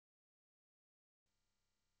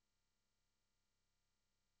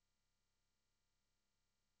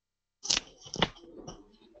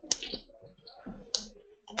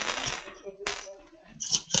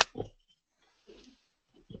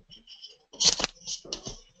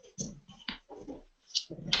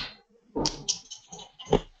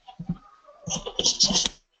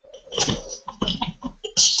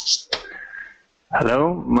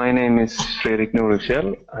Hello, my name is Fredrik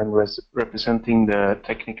Norefjell. I'm representing the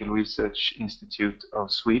Technical Research Institute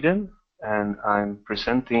of Sweden, and I'm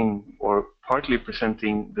presenting, or partly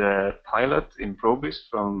presenting, the pilot in Probis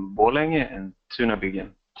from Borlange and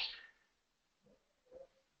Tunabyggen.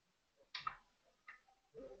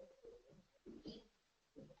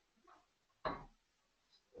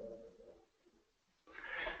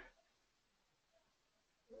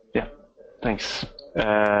 Yeah, thanks.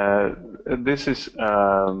 This is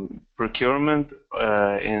procurement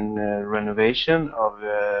in renovation of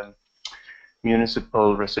a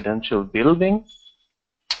municipal residential building.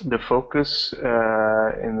 The focus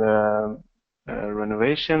in the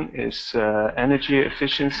renovation is energy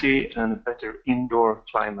efficiency and better indoor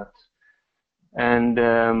climate. And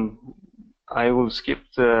I will skip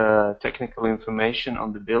the technical information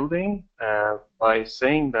on the building by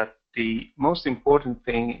saying that the most important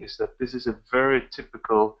thing is that this is a very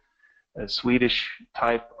typical Swedish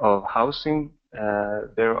type of housing.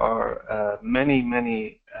 There are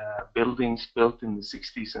many buildings built in the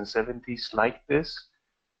 60s and 70s like this.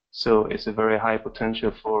 So it's a very high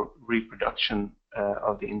potential for reproduction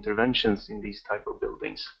of the interventions in these type of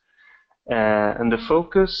buildings. And the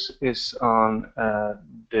focus is on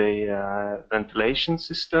the ventilation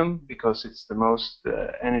system because it's the most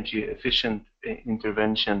energy efficient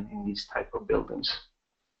intervention in these type of buildings.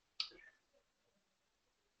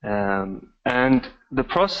 And the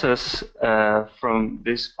process from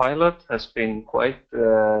this pilot has been quite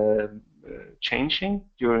changing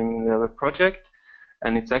during the project,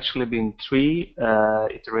 and it's actually been 3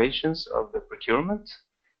 iterations of the procurement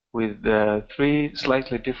with 3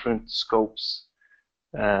 slightly different scopes.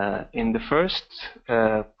 In the first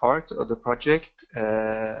part of the project,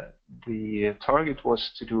 the target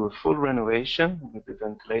was to do a full renovation with the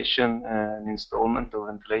ventilation and installment of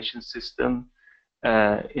ventilation system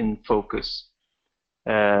in focus.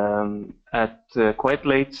 At a quite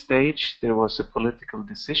late stage, there was a political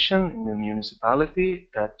decision in the municipality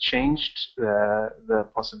that changed the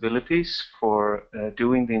possibilities for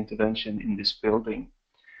doing the intervention in this building.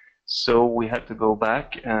 So we had to go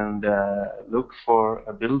back and look for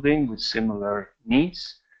a building with similar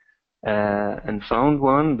needs and found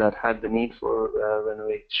one that had the need for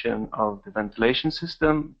renovation of the ventilation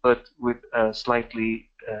system, but with a slightly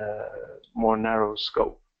more narrow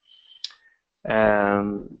scope.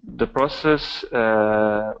 The process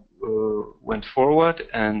went forward,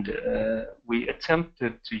 and we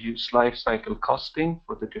attempted to use life cycle costing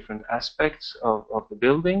for the different aspects of the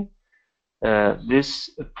building. This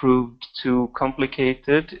proved too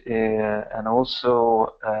complicated, and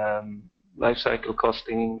also life cycle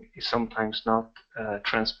costing is sometimes not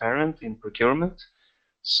transparent in procurement,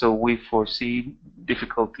 so we foresee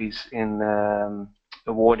difficulties in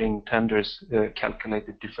awarding tenders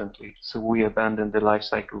calculated differently. So we abandoned the life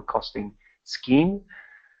cycle costing scheme.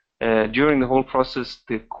 During the whole process,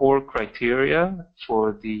 the core criteria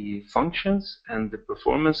for the functions and the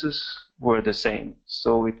performances were the same.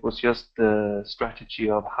 So it was just the strategy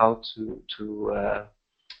of how to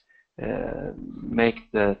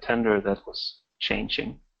make the tender that was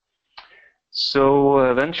changing.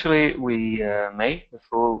 So eventually we made the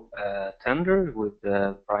full tender with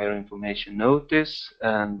the prior information notice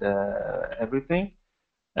and everything.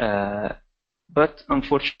 But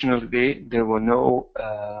unfortunately, there were no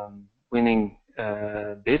winning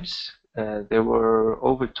bids. There were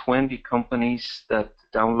over 20 companies that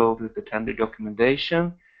downloaded the tender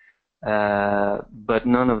documentation, but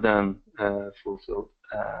none of them fulfilled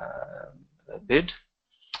a bid.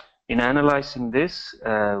 In analyzing this,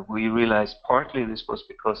 we realized partly this was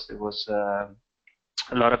because there was a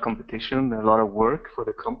lot of competition, a lot of work for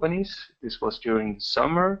the companies. This was during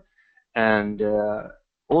summer, and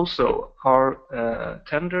also our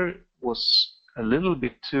tender was a little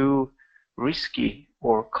bit too risky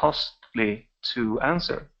or costly to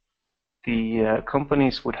answer. The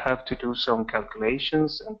companies would have to do some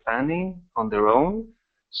calculations and planning on their own,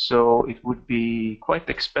 so it would be quite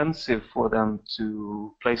expensive for them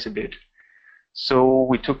to place a bid. So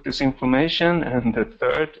we took this information, and the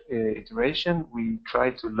third iteration, we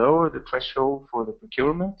tried to lower the threshold for the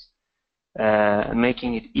procurement,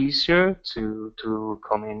 making it easier to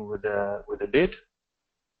come in with a bid.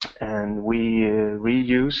 And we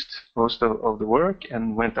reused most of the work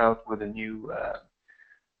and went out with a new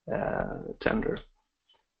tender.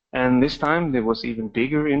 And this time there was even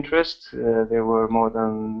bigger interest. There were more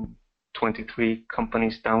than 23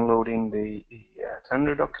 companies downloading the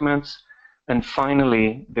tender documents. And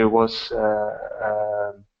finally there was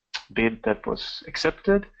a bid that was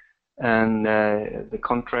accepted, and the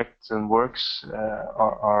contracts and works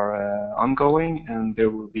are ongoing, and there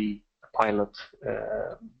will be a pilot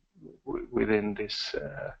within this,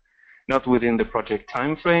 not within the project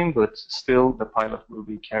time frame, but still the pilot will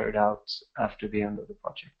be carried out after the end of the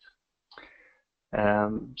project.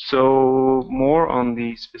 So more on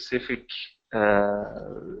the specific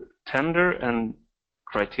tender and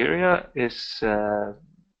criteria is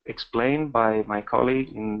explained by my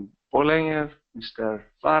colleague in Borlange, Mr.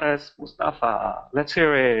 Fares Mustafa. Let's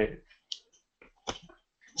hear it.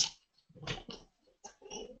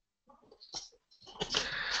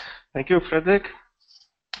 Thank you, Fredrik.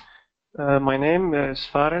 My name is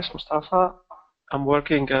Fares Mustafa. I'm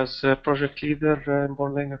working as a project leader in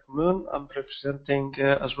Borlange Kommune. I'm representing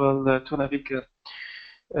as well Tunaviken.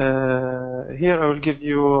 Here I will give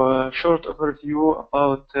you a short overview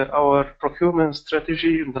about our procurement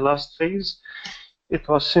strategy in the last phase. It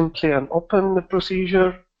was simply an open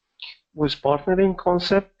procedure with partnering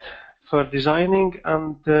concept for designing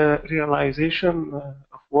and realization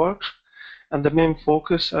of works. And the main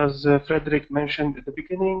focus, as Fredrik mentioned at the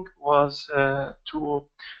beginning, was to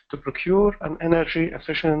procure an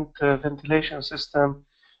energy-efficient ventilation system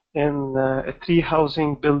in 3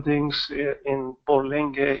 housing buildings in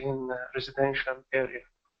Borlange in residential area.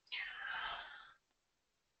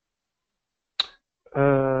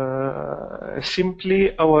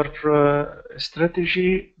 Simply, our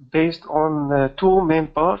strategy based on 2 main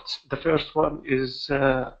parts. The first one is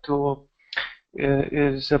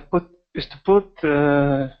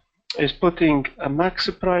putting a max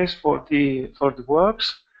price for the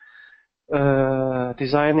works,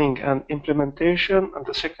 designing and implementation, and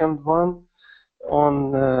the second one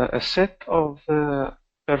on a set of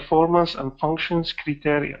performance and functions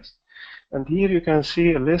criteria. And here you can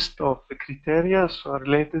see a list of the criteria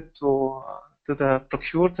related to the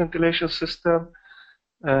procured ventilation system,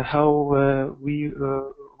 how we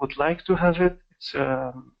would like to have it. It's,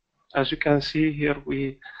 as you can see here,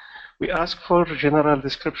 we ask for a general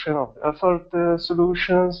description of the offered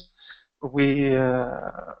solutions. We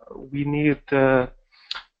need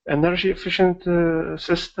energy efficient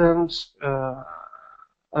systems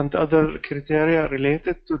and other criteria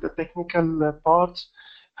related to the technical parts,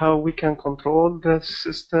 how we can control the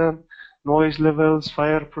system, noise levels,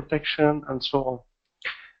 fire protection, and so on.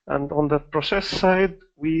 And on the process side,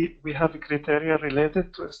 we have a criteria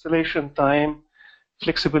related to installation time,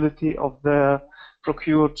 flexibility of the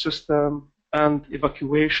procured system, and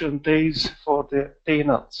evacuation days for the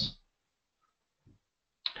tenants.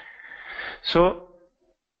 So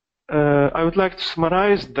I would like to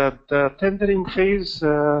summarize that the tendering phase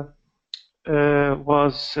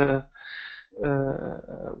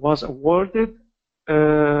was awarded,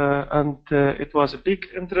 and it was a big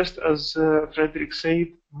interest, as Fredrik said.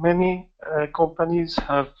 Many companies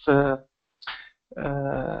have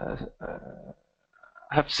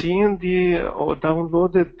seen or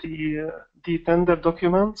downloaded the tender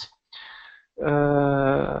documents.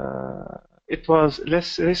 It was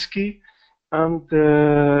less risky and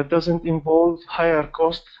doesn't involve higher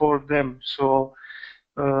cost for them. So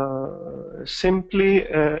simply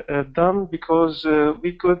done because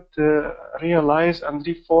we could realize and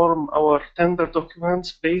reform our tender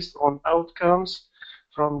documents based on outcomes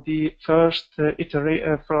from the first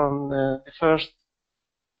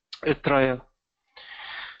trial.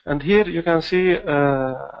 And here you can see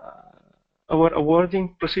our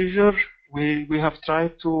awarding procedure. We have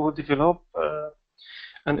tried to develop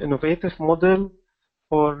an innovative model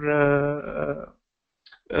for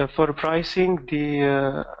pricing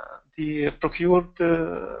the procured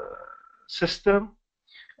system.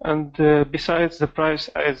 And besides the price,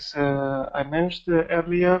 as I mentioned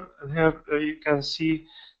earlier, here you can see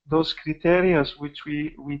those criteria which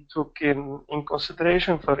we took in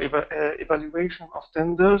consideration for evaluation of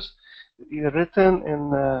tenders, written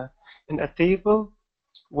in a table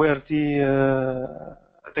where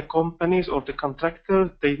the companies or the contractors,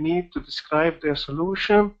 they need to describe their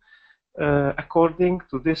solution according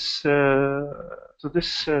to this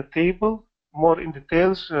table. More in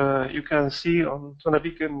details you can see on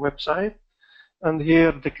Tunaviken website. And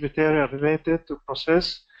here the criteria related to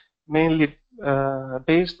process, mainly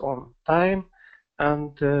based on time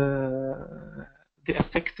and the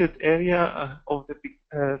affected area of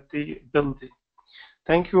the building.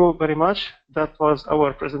 Thank you very much. That was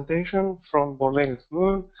our presentation from Borlange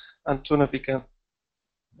and Tunaviken.